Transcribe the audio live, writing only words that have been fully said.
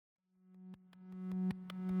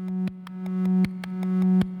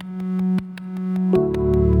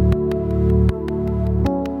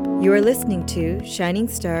You are listening to Shining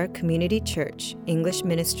Star Community Church English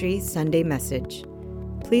Ministry Sunday Message.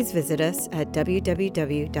 Please visit us at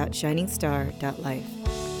www.shiningstar.life.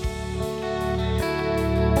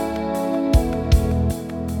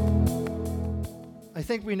 I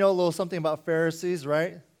think we know a little something about Pharisees,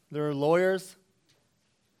 right? They're lawyers,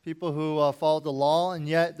 people who followed the law, and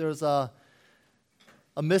yet there's a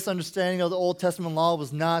misunderstanding of the Old Testament law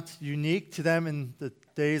was not unique to them in the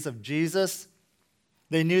days of Jesus.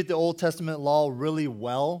 They knew the Old Testament law really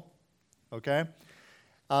well, okay?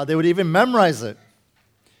 They would even memorize it.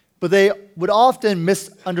 But they would often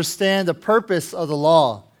misunderstand the purpose of the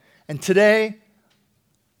law. And today,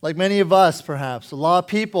 like many of us perhaps, a lot of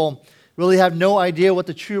people really have no idea what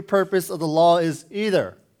the true purpose of the law is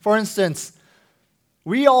either. For instance,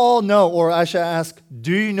 we all know, or I should ask,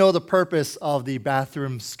 do you know the purpose of the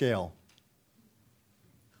bathroom scale?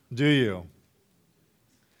 Do you?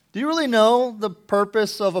 Do you really know the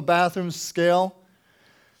purpose of a bathroom scale?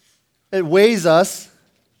 It weighs us,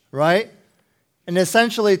 right? And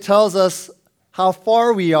essentially tells us how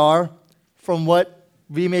far we are from what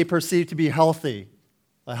we may perceive to be healthy,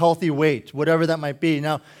 a healthy weight, whatever that might be.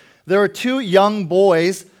 Now, there were two young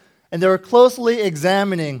boys, and they were closely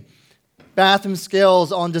examining bathroom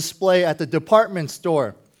scales on display at the department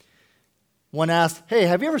store. One asked, "Hey,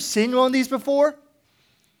 have you ever seen one of these before?"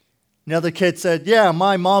 Another kid said, "Yeah,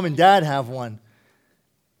 my mom and dad have one."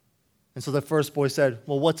 And so the first boy said,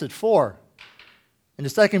 "Well, what's it for?" And the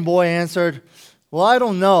second boy answered, "Well, I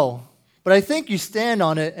don't know, but I think you stand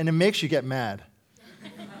on it and it makes you get mad."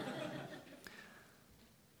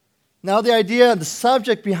 Now, the idea, the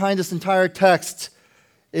subject behind this entire text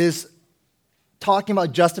is talking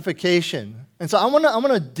about justification. And so I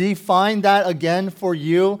want to define that again for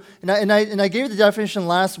you. And I gave you the definition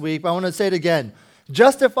last week, but I want to say it again.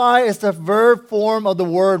 Justify is the verb form of the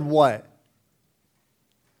word what?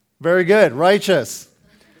 Very good, righteous,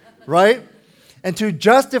 right? And to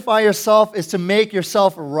justify yourself is to make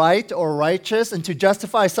yourself right or righteous, and to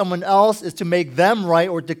justify someone else is to make them right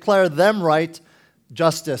or declare them right,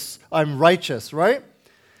 justice. I'm righteous, right?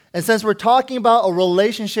 And since we're talking about a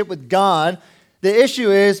relationship with God, the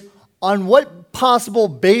issue is, on what possible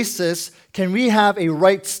basis can we have a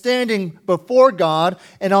right standing before God,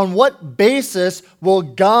 and on what basis will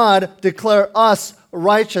God declare us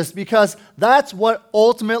righteous? Because that's what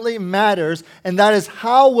ultimately matters, and that is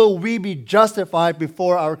how will we be justified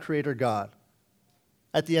before our Creator God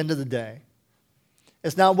at the end of the day.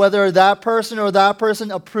 It's not whether that person or that person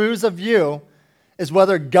approves of you, it's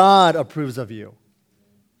whether God approves of you.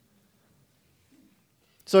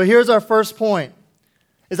 So here's our first point,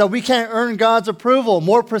 is that we can't earn God's approval.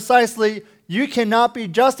 More precisely, you cannot be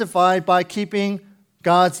justified by keeping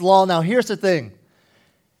God's law. Now, here's the thing.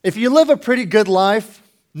 If you live a pretty good life,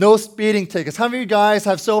 no speeding tickets. How many of you guys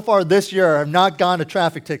have so far this year have not gotten a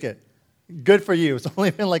traffic ticket? Good for you. It's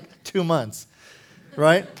only been like 2 months,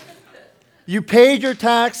 right? You paid your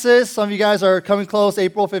taxes. Some of you guys are coming close,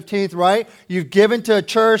 April 15th, right? You've given to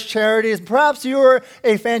church, charities. Perhaps you were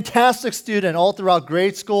a fantastic student all throughout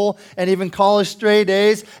grade school and even college straight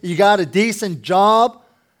A's. You got a decent job.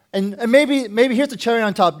 And maybe here's the cherry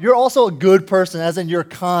on top. You're also a good person, as in you're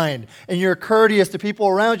kind and you're courteous to people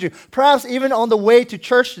around you. Perhaps even on the way to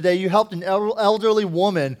church today, you helped an elderly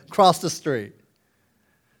woman cross the street.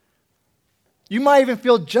 You might even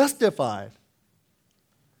feel justified.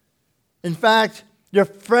 In fact, your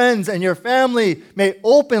friends and your family may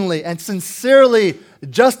openly and sincerely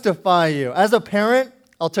justify you. As a parent,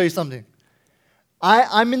 I'll tell you something. I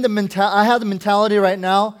have the mentality right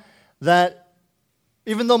now that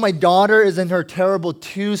even though my daughter is in her terrible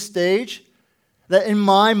 2 stage, that in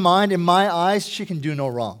my mind, in my eyes, she can do no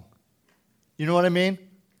wrong. You know what I mean?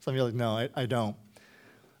 Some of you are like, no, I don't.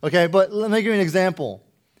 Okay, but let me give you an example.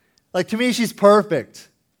 Like, to me, she's perfect.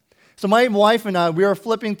 So my wife and I, we were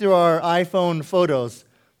flipping through our iPhone photos,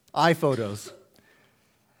 iPhotos,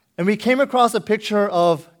 and we came across a picture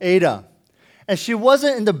of Ada. And she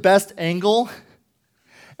wasn't in the best angle,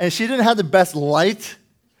 and she didn't have the best light,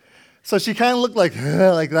 so she kind of looked like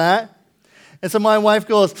that. And so my wife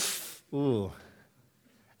goes, ooh.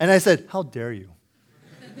 And I said, how dare you?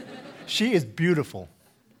 She is beautiful.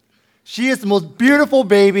 She is the most beautiful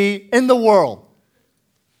baby in the world.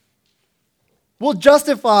 We'll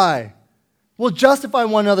justify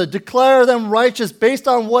one another, declare them righteous based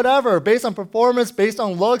on whatever, based on performance, based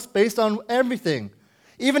on looks, based on everything.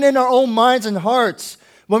 Even in our own minds and hearts,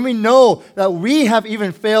 when we know that we have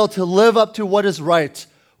even failed to live up to what is right,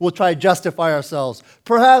 we'll try to justify ourselves.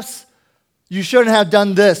 Perhaps you shouldn't have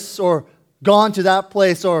done this or gone to that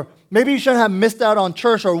place, or maybe you shouldn't have missed out on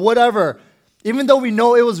church or whatever. Even though we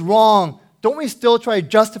know it was wrong, don't we still try to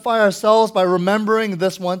justify ourselves by remembering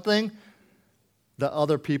this one thing? That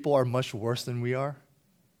other people are much worse than we are?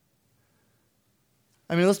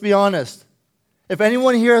 I mean, let's be honest. If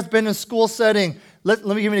anyone here has been in a school setting, let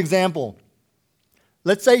me give you an example.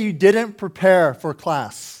 Let's say you didn't prepare for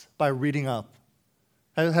class by reading up.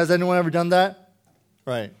 Has anyone ever done that?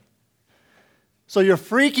 Right. So you're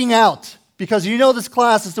freaking out because you know this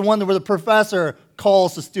class is the one where the professor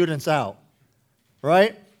calls the students out.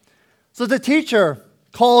 Right? So the teacher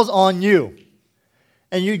calls on you,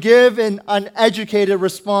 and you give an uneducated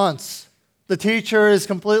response. The teacher is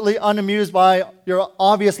completely unamused by your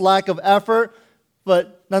obvious lack of effort,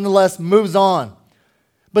 but nonetheless moves on.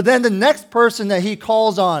 But then the next person that he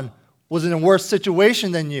calls on was in a worse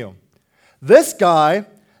situation than you. This guy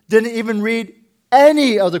didn't even read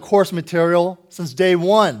any of the course material since day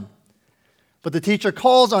one. But the teacher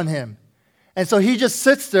calls on him. And so he just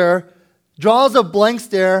sits there, draws a blank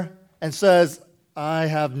stare, and says, I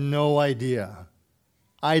have no idea.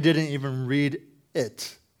 I didn't even read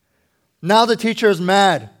it. Now the teacher is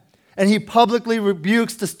mad, and he publicly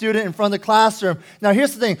rebukes the student in front of the classroom. Now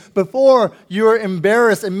here's the thing. Before, you were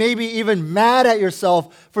embarrassed and maybe even mad at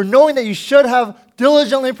yourself for knowing that you should have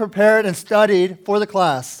diligently prepared and studied for the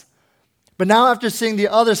class. But now after seeing the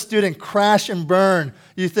other student crash and burn,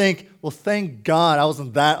 you think, well, thank God I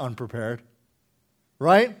wasn't that unprepared.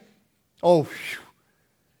 Right? Oh, phew.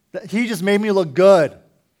 He just made me look good.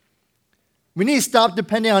 We need to stop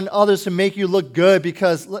depending on others to make you look good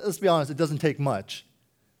because, let's be honest, it doesn't take much.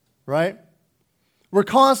 Right? We're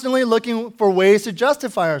constantly looking for ways to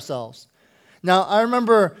justify ourselves. Now, I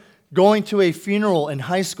remember going to a funeral in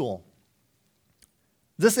high school.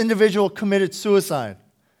 This individual committed suicide.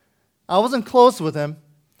 I wasn't close with him,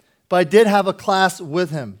 but I did have a class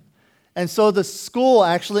with him. And so the school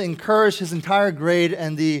actually encouraged his entire grade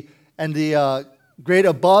and the grade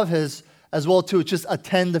above his as well to just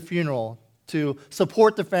attend the funeral, to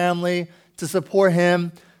support the family, to support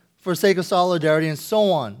him for sake of solidarity, and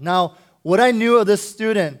so on. Now, what I knew of this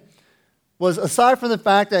student was, aside from the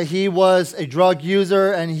fact that he was a drug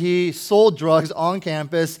user and he sold drugs on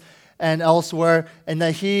campus and elsewhere, and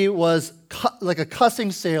that he was like a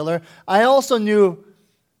cussing sailor, I also knew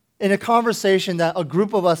in a conversation that a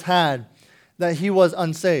group of us had that he was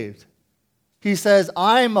unsaved. He says,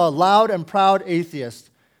 I'm a loud and proud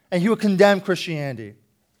atheist, and he would condemn Christianity.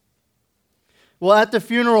 Well, at the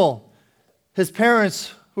funeral, his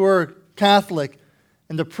parents, who are Catholic,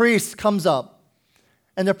 and the priest comes up,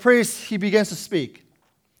 and the priest, he begins to speak,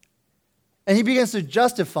 and he begins to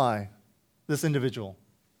justify this individual.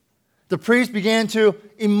 The priest began to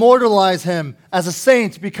immortalize him as a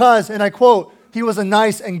saint because, and I quote, he was a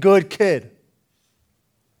nice and good kid.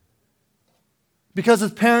 Because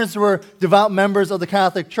his parents were devout members of the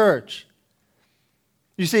Catholic Church.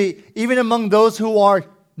 You see, even among those who are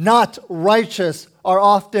not righteous are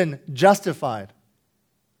often justified.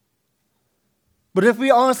 But if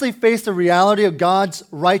we honestly face the reality of God's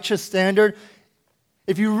righteous standard,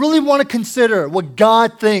 if you really want to consider what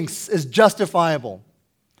God thinks is justifiable,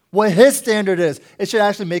 what His standard is, it should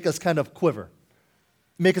actually make us kind of quiver,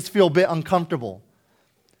 make us feel a bit uncomfortable.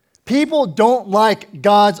 People don't like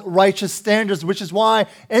God's righteous standards, which is why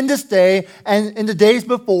in this day and in the days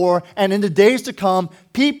before and in the days to come,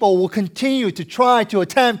 people will continue to try to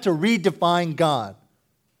attempt to redefine God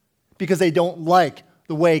because they don't like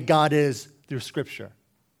the way God is through Scripture.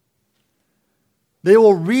 They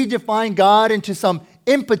will redefine God into some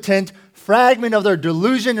impotent fragment of their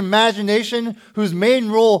delusion imagination whose main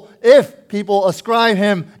role, if people ascribe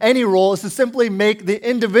him any role, is to simply make the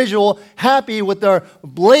individual happy with their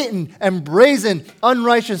blatant and brazen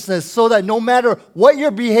unrighteousness so that no matter what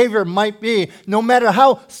your behavior might be, no matter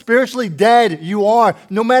how spiritually dead you are,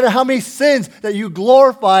 no matter how many sins that you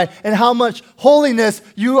glorify and how much holiness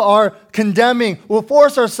you are condemning, we'll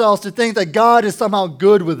force ourselves to think that God is somehow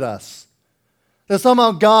good with us. That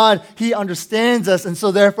somehow God, He understands us, and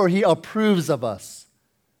so therefore He approves of us.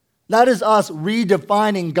 That is us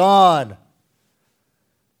redefining God.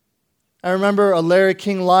 I remember a Larry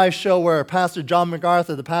King Live show where Pastor John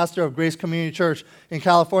MacArthur, the pastor of Grace Community Church in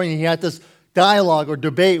California, he had this dialogue or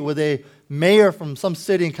debate with a mayor from some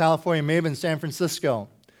city in California, maybe in San Francisco.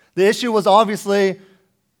 The issue was obviously,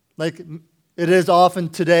 like it is often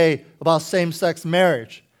today, about same-sex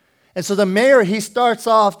marriage. And so the mayor, he starts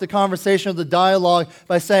off the conversation of the dialogue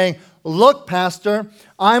by saying, look, Pastor,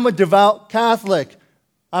 I'm a devout Catholic.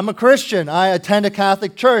 I'm a Christian. I attend a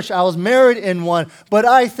Catholic church. I was married in one. But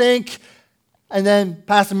I think, and then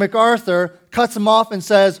Pastor MacArthur cuts him off and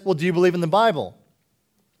says, well, do you believe in the Bible?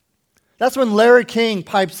 That's when Larry King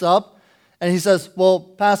pipes up and he says, well,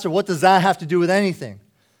 Pastor, what does that have to do with anything?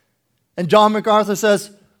 And John MacArthur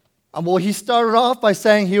says, well, he started off by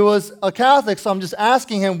saying he was a Catholic, so I'm just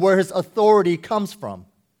asking him where his authority comes from.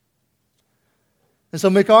 And so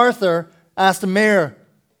MacArthur asked the mayor,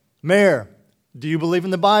 Mayor, do you believe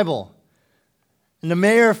in the Bible? And the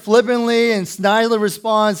mayor flippantly and snidely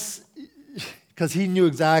responds, because he knew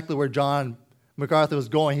exactly where John MacArthur was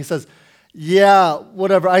going. He says, yeah,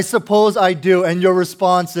 whatever, I suppose I do. And your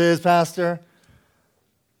response is, Pastor?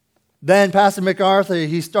 Then Pastor MacArthur,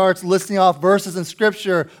 he starts listing off verses in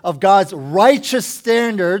Scripture of God's righteous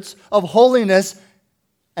standards of holiness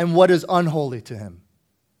and what is unholy to him.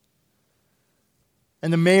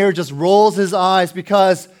 And the mayor just rolls his eyes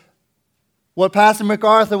because what Pastor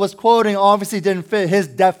MacArthur was quoting obviously didn't fit his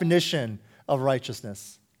definition of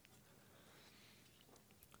righteousness.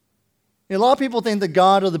 A lot of people think the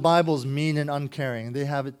God of the Bible is mean and uncaring. They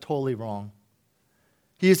have it totally wrong.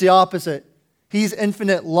 He's the opposite. He's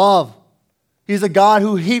infinite love. He's a God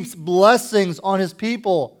who heaps blessings on his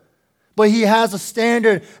people. But he has a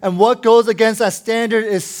standard, and what goes against that standard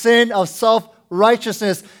is sin of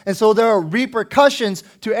self-righteousness. And so there are repercussions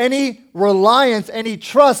to any reliance, any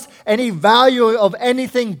trust, any value of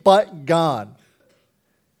anything but God.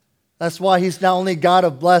 That's why he's not only God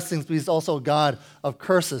of blessings, but he's also God of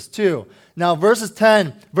curses too. Now, verse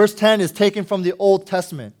 10 is taken from the Old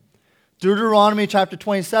Testament. Deuteronomy chapter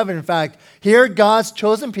 27, in fact. Here, God's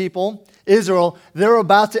chosen people, Israel, they're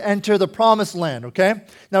about to enter the promised land, okay?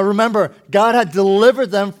 Now remember, God had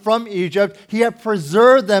delivered them from Egypt. He had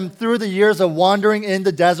preserved them through the years of wandering in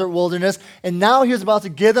the desert wilderness. And now he was about to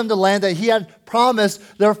give them the land that he had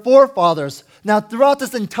promised their forefathers. Now, throughout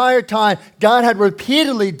this entire time, God had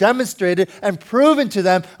repeatedly demonstrated and proven to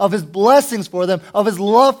them of his blessings for them, of his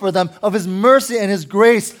love for them, of his mercy and his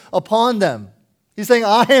grace upon them. He's saying,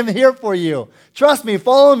 I am here for you. Trust me,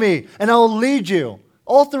 follow me, and I will lead you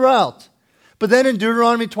all throughout. But then in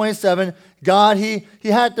Deuteronomy 27, God, he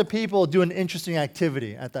had the people do an interesting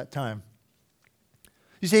activity at that time.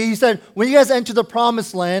 You see, he said, when you guys enter the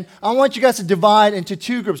promised land, I want you guys to divide into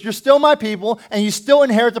two groups. You're still my people, and you still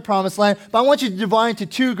inherit the promised land, but I want you to divide into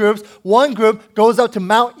two groups. One group goes up to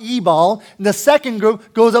Mount Ebal, and the second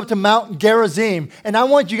group goes up to Mount Gerizim. And I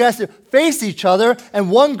want you guys to face each other,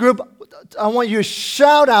 and one group, I want you to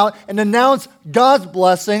shout out and announce God's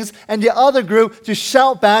blessings, and the other group to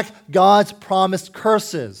shout back God's promised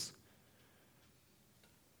curses.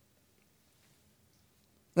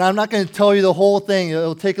 Now, I'm not going to tell you the whole thing.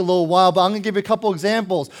 It'll take a little while, but I'm going to give you a couple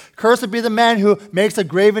examples. Cursed be the man who makes a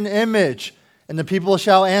graven image. And the people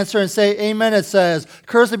shall answer and say, Amen, it says.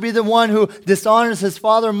 Cursed be the one who dishonors his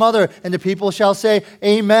father and mother. And the people shall say,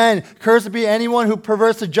 Amen. Cursed be anyone who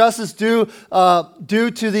perverts the justice due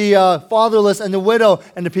to the fatherless and the widow.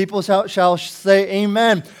 And the people shall say,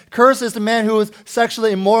 Amen. Cursed is the man who is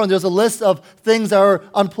sexually immoral. And there's a list of things that are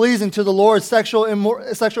unpleasing to the Lord, sexual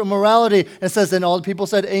immorality. And it says, then all the people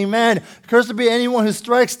said, Amen. Cursed be anyone who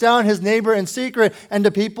strikes down his neighbor in secret. And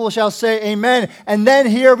the people shall say, Amen. And then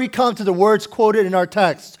here we come to the words quoted in our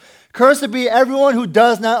text. Cursed be everyone who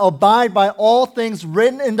does not abide by all things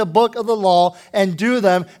written in the book of the law and do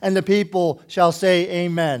them, and the people shall say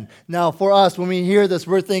amen. Now, for us, when we hear this,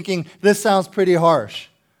 we're thinking, this sounds pretty harsh.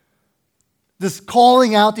 This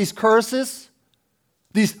calling out these curses,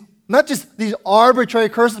 these not just these arbitrary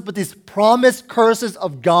curses, but these promised curses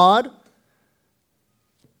of God.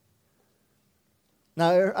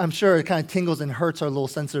 Now, I'm sure it kind of tingles and hurts our little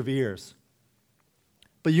sensitive ears.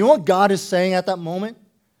 But you know what God is saying at that moment?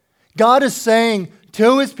 God is saying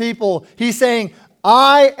to his people, he's saying,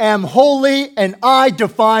 I am holy and I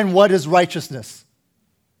define what is righteousness.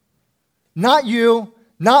 Not you,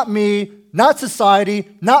 not me, not society,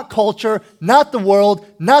 not culture, not the world,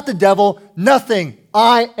 not the devil, nothing.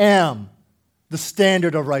 I am the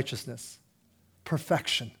standard of righteousness.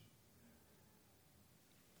 Perfection.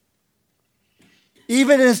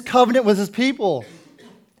 Even in his covenant with his people,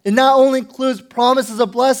 it not only includes promises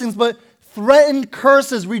of blessings, but threatened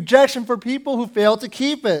curses, rejection for people who fail to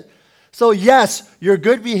keep it. So yes, your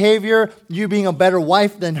good behavior, you being a better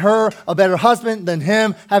wife than her, a better husband than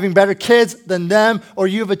him, having better kids than them, or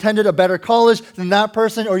you've attended a better college than that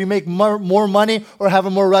person, or you make more money or have a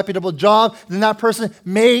more reputable job than that person,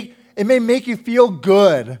 it may make you feel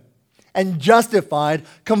good and justified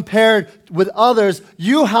compared with others.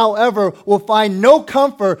 You, however, will find no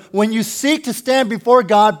comfort when you seek to stand before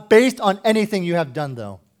God based on anything you have done,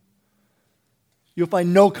 though. You'll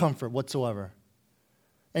find no comfort whatsoever.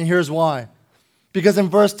 And here's why. Because in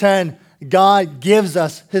verse 10, God gives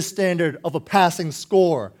us his standard of a passing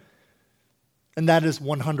score, and that is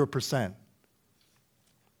 100%.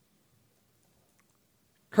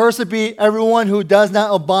 Cursed be everyone who does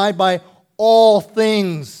not abide by all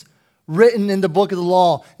things written in the book of the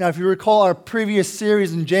law. Now, if you recall our previous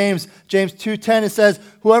series in James 2:10, it says,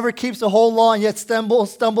 whoever keeps the whole law and yet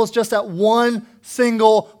stumbles just at one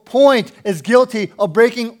single point is guilty of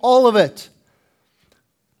breaking all of it.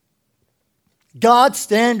 God's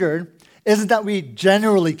standard isn't that we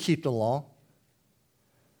generally keep the law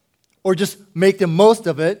or just make the most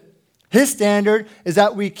of it. His standard is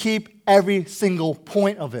that we keep every single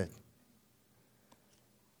point of it.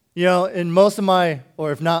 You know, in most of my,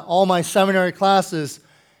 or if not all my seminary classes,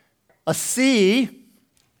 a C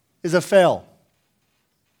is a fail.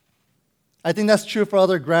 I think that's true for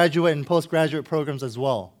other graduate and postgraduate programs as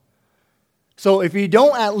well. So if you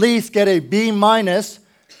don't at least get a B minus,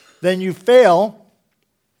 then you fail,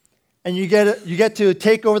 and you get to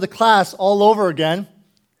take over the class all over again,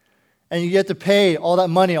 and you get to pay all that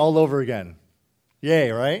money all over again.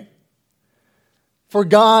 Yay, right? For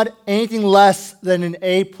God, anything less than an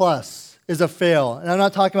A plus is a fail. And I'm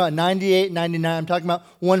not talking about 98, 99, I'm talking about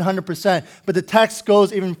 100%. But the text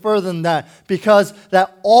goes even further than that, because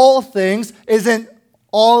that all things isn't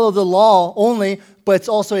all of the law only, but it's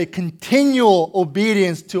also a continual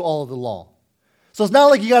obedience to all of the law. So it's not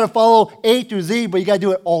like you got to follow A through Z, but you got to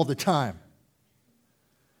do it all the time.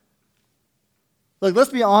 Look,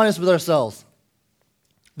 let's be honest with ourselves.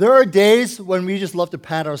 There are days when we just love to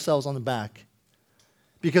pat ourselves on the back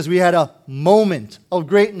because we had a moment of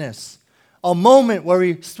greatness, a moment where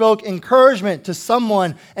we spoke encouragement to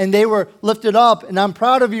someone and they were lifted up, and I'm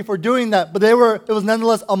proud of you for doing that, but it was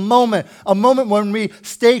nonetheless a moment when we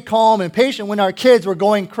stayed calm and patient when our kids were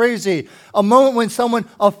going crazy, a moment when someone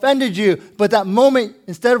offended you, but that moment,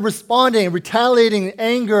 instead of responding, retaliating in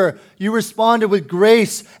anger, you responded with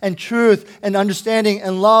grace and truth and understanding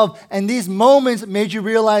and love, and these moments made you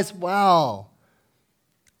realize, wow,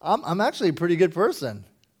 I'm actually a pretty good person.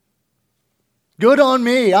 Good on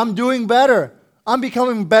me. I'm doing better. I'm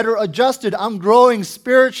becoming better adjusted. I'm growing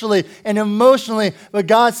spiritually and emotionally. But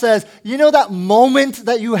God says, you know that moment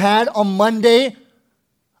that you had on Monday?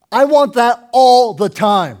 I want that all the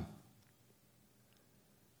time.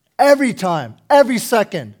 Every time, every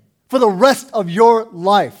second, for the rest of your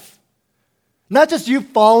life. Not just you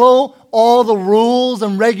follow all the rules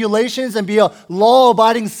and regulations and be a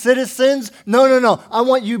law-abiding citizen. No. I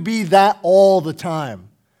want you to be that all the time.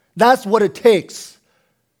 That's what it takes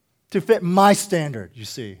to fit my standard, you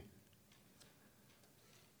see.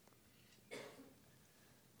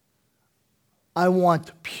 I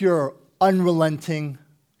want pure, unrelenting,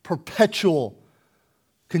 perpetual,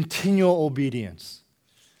 continual obedience.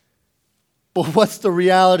 But what's the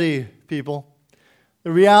reality, people?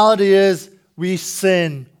 The reality is we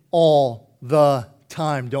sin all the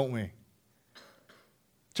time, don't we?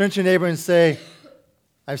 Turn to your neighbor and say,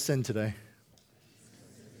 I've sinned today.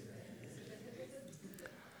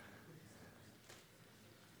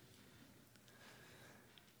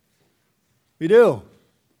 We do.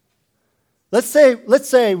 Let's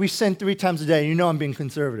say we sin 3 times a day. You know I'm being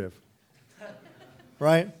conservative.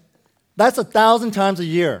 Right? That's 1,000 times a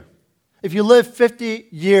year. If you live 50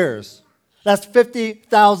 years, that's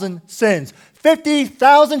 50,000 sins.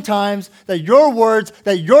 50,000 times that your words,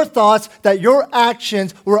 that your thoughts, that your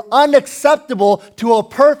actions were unacceptable to a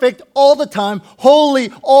perfect all the time,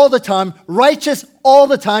 holy all the time, righteous all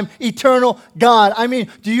the time, eternal God. I mean,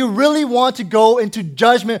 do you really want to go into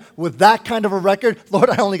judgment with that kind of a record?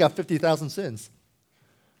 Lord, I only got 50,000 sins.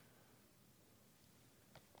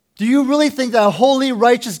 Do you really think that a holy,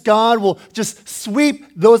 righteous God will just sweep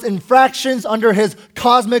those infractions under his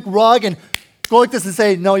cosmic rug and go like this and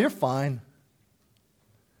say, no, you're fine?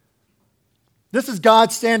 This is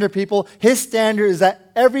God's standard, people. His standard is at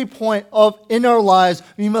every point in our lives,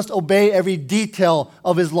 we must obey every detail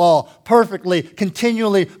of his law perfectly,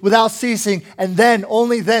 continually, without ceasing, and then,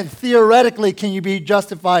 only then, theoretically, can you be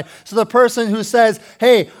justified. So the person who says,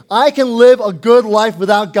 hey, I can live a good life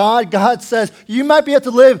without God, God says, you might be able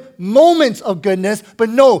to live moments of goodness, but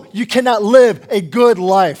no, you cannot live a good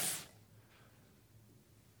life.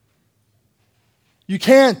 You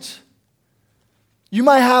can't. You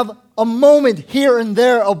might have a moment here and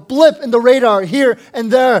there, a blip in the radar here and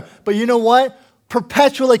there. But you know what?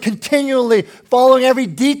 Perpetually, continually, following every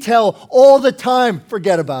detail all the time,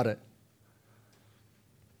 forget about it.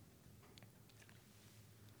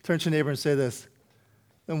 Turn to your neighbor and say this.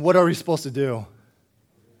 Then what are we supposed to do?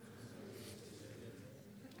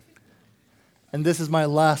 And this is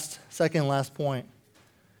my second last point.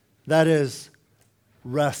 That is,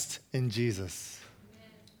 rest in Jesus.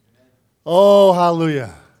 Oh,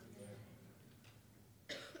 hallelujah.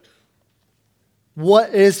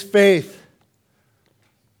 What is faith?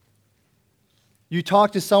 You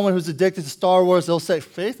talk to someone who's addicted to Star Wars, they'll say,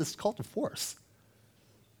 faith is called to force.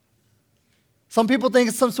 Some people think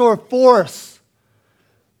it's some sort of force.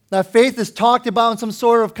 That faith is talked about in some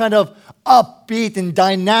sort of kind of upbeat and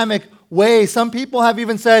dynamic way. Some people have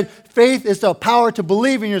even said faith is the power to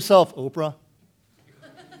believe in yourself, Oprah.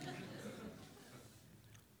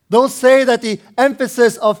 Those say that the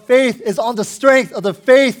emphasis of faith is on the strength of the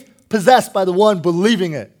faith possessed by the one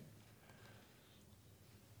believing it.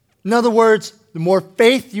 In other words, the more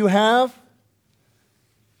faith you have,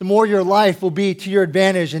 the more your life will be to your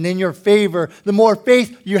advantage and in your favor. The more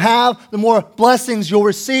faith you have, the more blessings you'll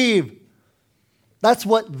receive. That's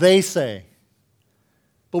what they say.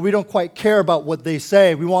 But we don't quite care about what they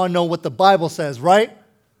say. We want to know what the Bible says, right?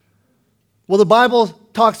 Well, the Bible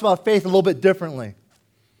talks about faith a little bit differently.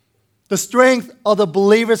 The strength of the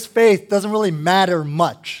believer's faith doesn't really matter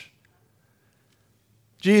much.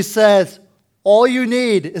 Jesus says, all you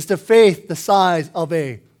need is the faith the size of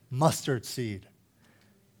a mustard seed.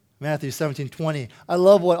 Matthew 17:20. I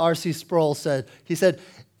love what R.C. Sproul said. He said,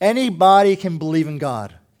 anybody can believe in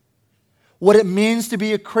God. What it means to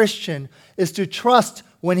be a Christian is to trust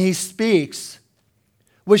when He speaks,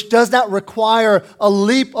 which does not require a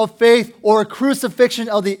leap of faith or a crucifixion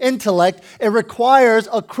of the intellect. It requires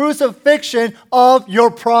a crucifixion of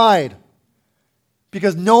your pride.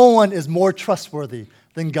 Because no one is more trustworthy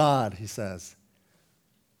than God, he says.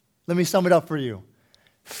 Let me sum it up for you.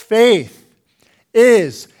 Faith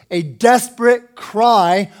is a desperate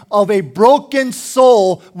cry of a broken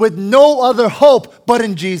soul with no other hope but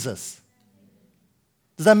in Jesus.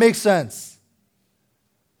 Does that make sense?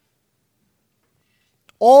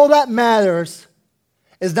 All that matters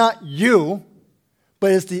is not you,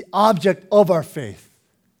 but it's the object of our faith.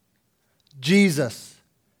 Jesus.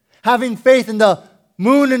 Having faith in the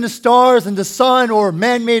moon and the stars and the sun or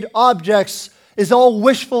man-made objects is all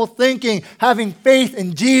wishful thinking. Having faith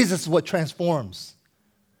in Jesus is what transforms,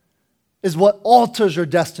 is what alters your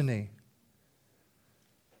destiny.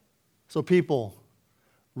 So people,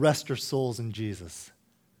 rest your souls in Jesus.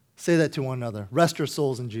 Say that to one another. Rest your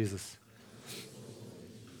souls in Jesus.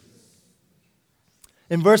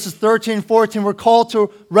 In verses 13 and 14, we're called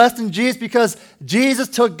to rest in Jesus because Jesus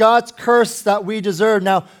took God's curse that we deserve.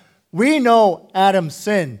 Now, we know Adam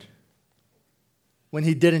sinned when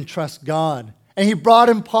he didn't trust God. And he brought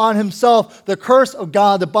upon himself the curse of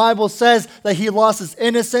God. The Bible says that he lost his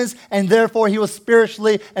innocence and therefore he was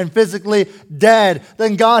spiritually and physically dead.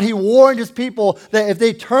 Then God, he warned his people that if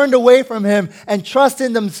they turned away from him and trusted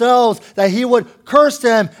in themselves, that he would curse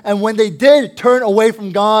them. And when they did turn away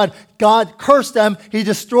from God, God cursed them, he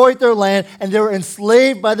destroyed their land, and they were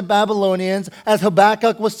enslaved by the Babylonians, as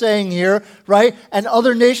Habakkuk was saying here, right? And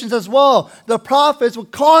other nations as well. The prophets would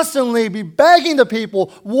constantly be begging the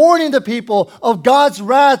people, warning the people of God's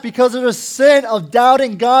wrath because of their sin of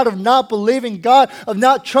doubting God, of not believing God, of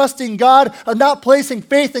not trusting God, of not placing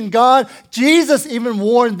faith in God. Jesus even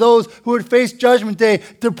warned those who would face judgment day,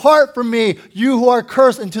 depart from me, you who are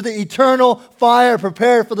cursed, into the eternal fire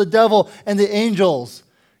prepared for the devil and the angels.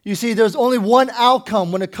 You see, there's only one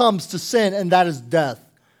outcome when it comes to sin, and that is death.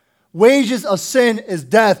 Wages of sin is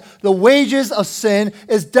death. The wages of sin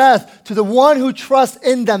is death to the one who trusts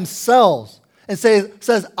in themselves and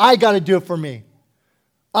says, I got to do it for me.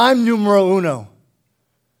 I'm numero uno.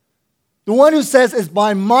 The one who says it's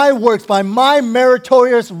by my works, by my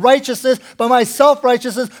meritorious righteousness, by my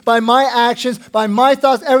self-righteousness, by my actions, by my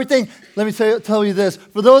thoughts, everything. Let me tell you this.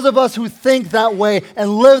 For those of us who think that way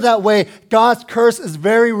and live that way, God's curse is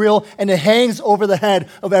very real and it hangs over the head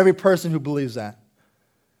of every person who believes that.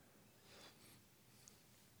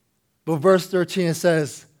 But verse 13, it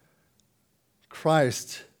says,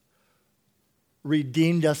 Christ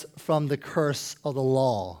redeemed us from the curse of the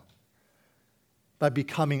law by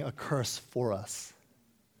becoming a curse for us.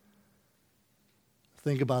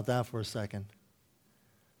 Think about that for a second.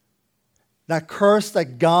 That curse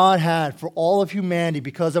that God had for all of humanity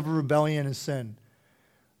because of a rebellion and sin,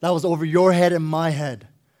 that was over your head and my head.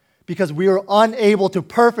 Because we were unable to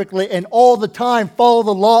perfectly and all the time follow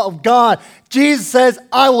the law of God. Jesus says,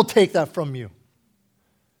 I will take that from you.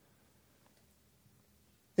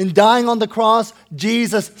 In dying on the cross,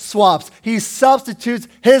 Jesus swaps. He substitutes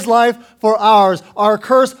his life for ours. Our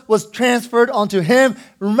curse was transferred onto him.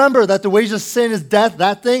 Remember that the wages of sin is death,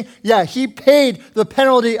 that thing? Yeah, he paid the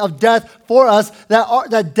penalty of death for us,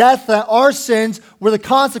 that death that our sins were the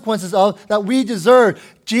consequences of, that we deserved.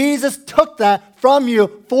 Jesus took that from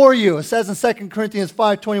you, for you. It says in 2 Corinthians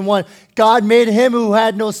 5:21, God made him who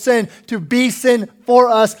had no sin to be sin for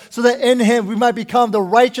us, so that in him we might become the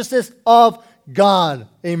righteousness of God.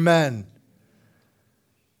 Amen.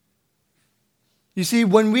 You see,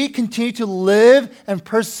 when we continue to live and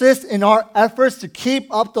persist in our efforts to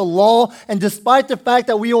keep up the law, and despite the fact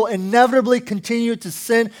that we will inevitably continue to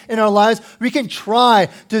sin in our lives, we can try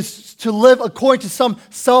to live according to some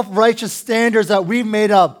self-righteous standards that we've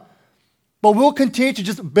made up. But we'll continue to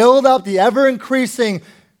just build up the ever-increasing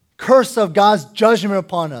curse of God's judgment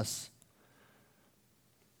upon us.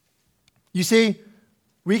 You see,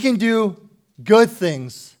 we can do good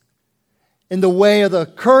things in the way of the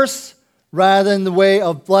curse rather than the way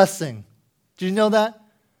of blessing. Do you know that?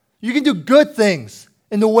 You can do good things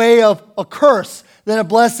in the way of a curse than a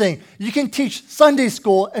blessing. You can teach Sunday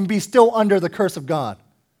school and be still under the curse of God.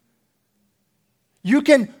 You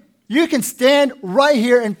can stand right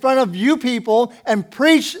here in front of you people and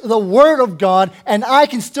preach the word of God, and I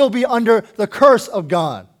can still be under the curse of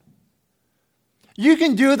God. You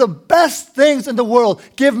can do the best things in the world.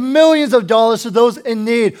 Give millions of dollars to those in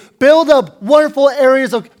need. Build up wonderful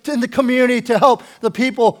areas in the community to help the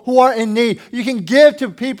people who are in need. You can give to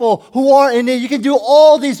people who are in need. You can do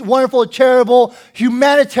all these wonderful, charitable,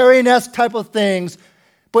 humanitarian-esque type of things.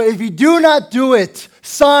 But if you do not do it,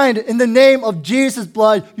 signed in the name of Jesus'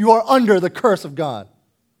 blood, you are under the curse of God.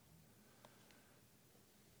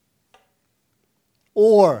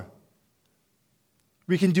 Or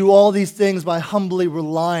we can do all these things by humbly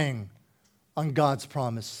relying on God's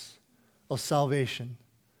promise of salvation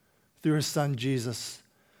through His Son, Jesus.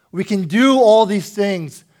 We can do all these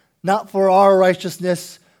things not for our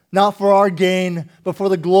righteousness, not for our gain, but for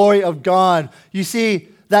the glory of God. You see,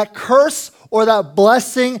 that curse or that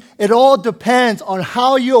blessing, it all depends on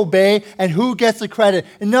how you obey and who gets the credit.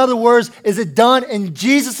 In other words, is it done in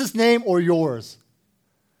Jesus' name or yours?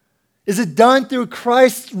 Is it done through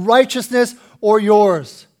Christ's righteousness or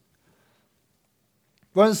yours?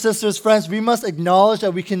 Brothers and sisters, friends, we must acknowledge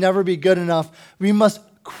that we can never be good enough. We must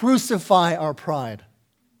crucify our pride.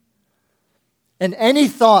 And any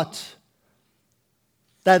thought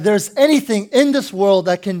that there's anything in this world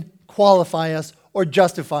that can qualify us or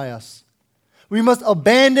justify us. We must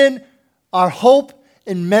abandon our hope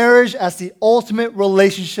in marriage as the ultimate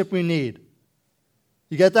relationship we need.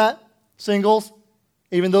 You get that? Singles,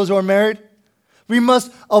 even those who are married. We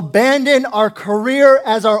must abandon our career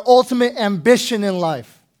as our ultimate ambition in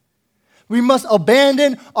life. We must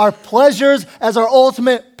abandon our pleasures as our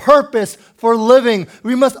ultimate purpose for living.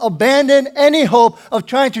 We must abandon any hope of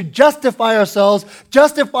trying to justify ourselves,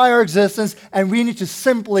 justify our existence, and we need to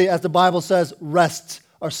simply, as the Bible says, rest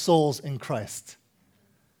our souls in Christ.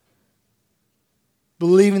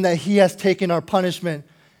 Believing that He has taken our punishment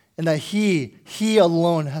and that He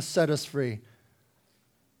alone has set us free.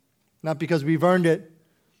 Not because we've earned it,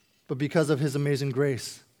 but because of His amazing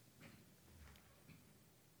grace.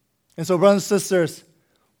 And so, brothers and sisters,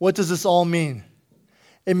 what does this all mean?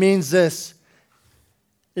 It means this.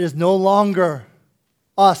 It is no longer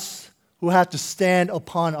us who have to stand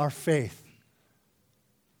upon our faith,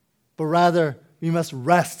 but rather we must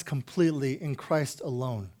rest completely in Christ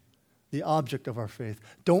alone, the object of our faith.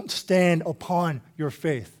 Don't stand upon your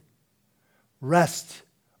faith. Rest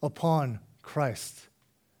upon Christ.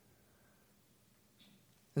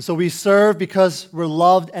 And so we serve because we're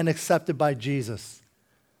loved and accepted by Jesus.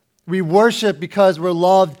 We worship because we're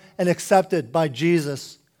loved and accepted by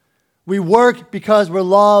Jesus. We work because we're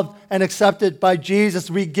loved and accepted by Jesus.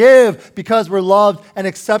 We give because we're loved and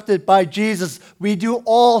accepted by Jesus. We do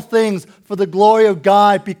all things for the glory of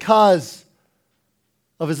God because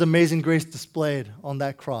of His amazing grace displayed on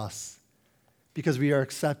that cross. Because we are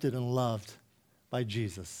accepted and loved by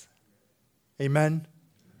Jesus. Amen?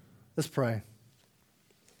 Let's pray.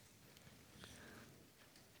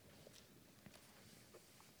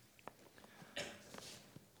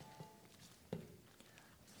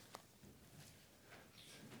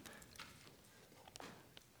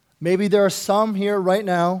 Maybe there are some here right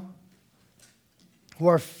now who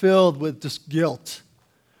are filled with just guilt,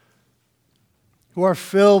 who are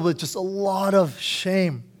filled with just a lot of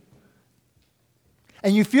shame.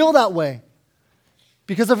 And you feel that way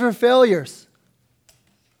because of your failures.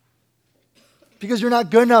 Because you're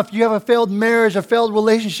not good enough. You have a failed marriage, a failed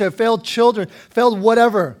relationship, failed children, failed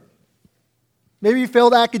whatever. Maybe you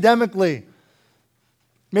failed academically.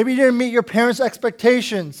 Maybe you didn't meet your parents'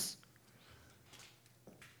 expectations.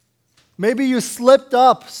 Maybe you slipped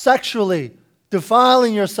up sexually,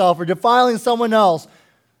 defiling yourself or defiling someone else.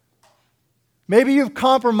 Maybe you've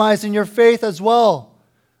compromised in your faith as well.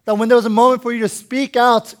 That when there was a moment for you to speak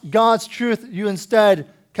out God's truth, you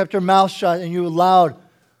instead kept your mouth shut and you allowed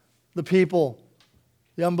the people,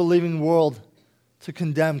 the unbelieving world, to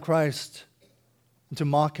condemn Christ and to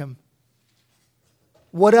mock Him.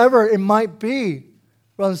 Whatever it might be,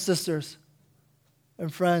 brothers and sisters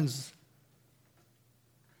and friends,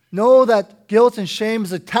 Know that guilt and shame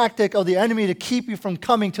is a tactic of the enemy to keep you from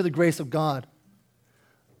coming to the grace of God.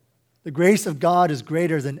 The grace of God is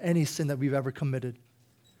greater than any sin that we've ever committed.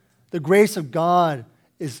 The grace of God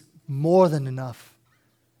is more than enough.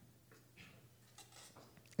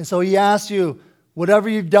 And so he asks you, whatever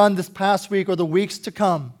you've done this past week or the weeks to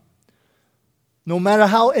come, no matter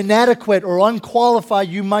how inadequate or unqualified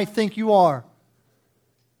you might think you are,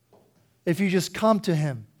 if you just come to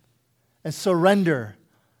him and surrender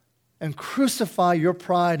and crucify your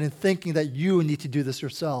pride in thinking that you need to do this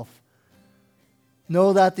yourself,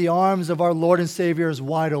 know that the arms of our Lord and Savior is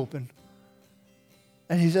wide open.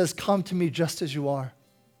 And he says, come to me just as you are.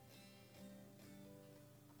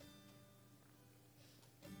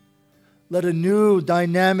 Let a new,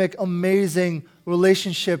 dynamic, amazing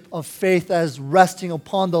relationship of faith as resting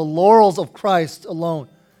upon the laurels of Christ alone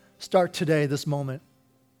start today, this moment.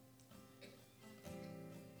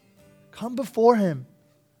 Come before him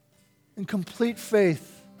in complete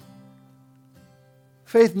faith.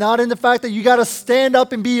 Faith not in the fact that you got to stand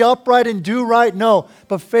up and be upright and do right, no,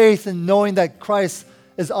 but faith in knowing that Christ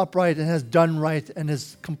is upright and has done right and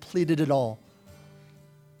has completed it all.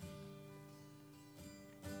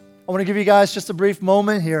 I want to give you guys just a brief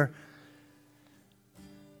moment here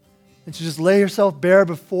and to just lay yourself bare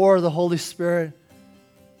before the Holy Spirit,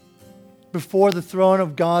 before the throne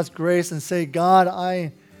of God's grace, and say, God,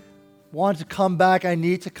 I want to come back. I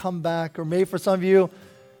need to come back. Or maybe for some of you,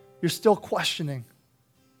 you're still questioning.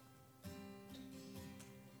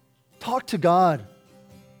 Talk to God.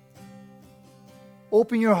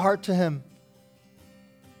 Open your heart to him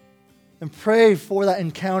and pray for that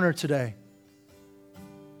encounter today.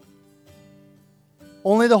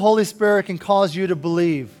 Only the Holy Spirit can cause you to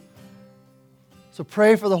believe. So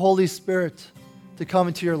pray for the Holy Spirit to come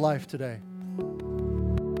into your life today.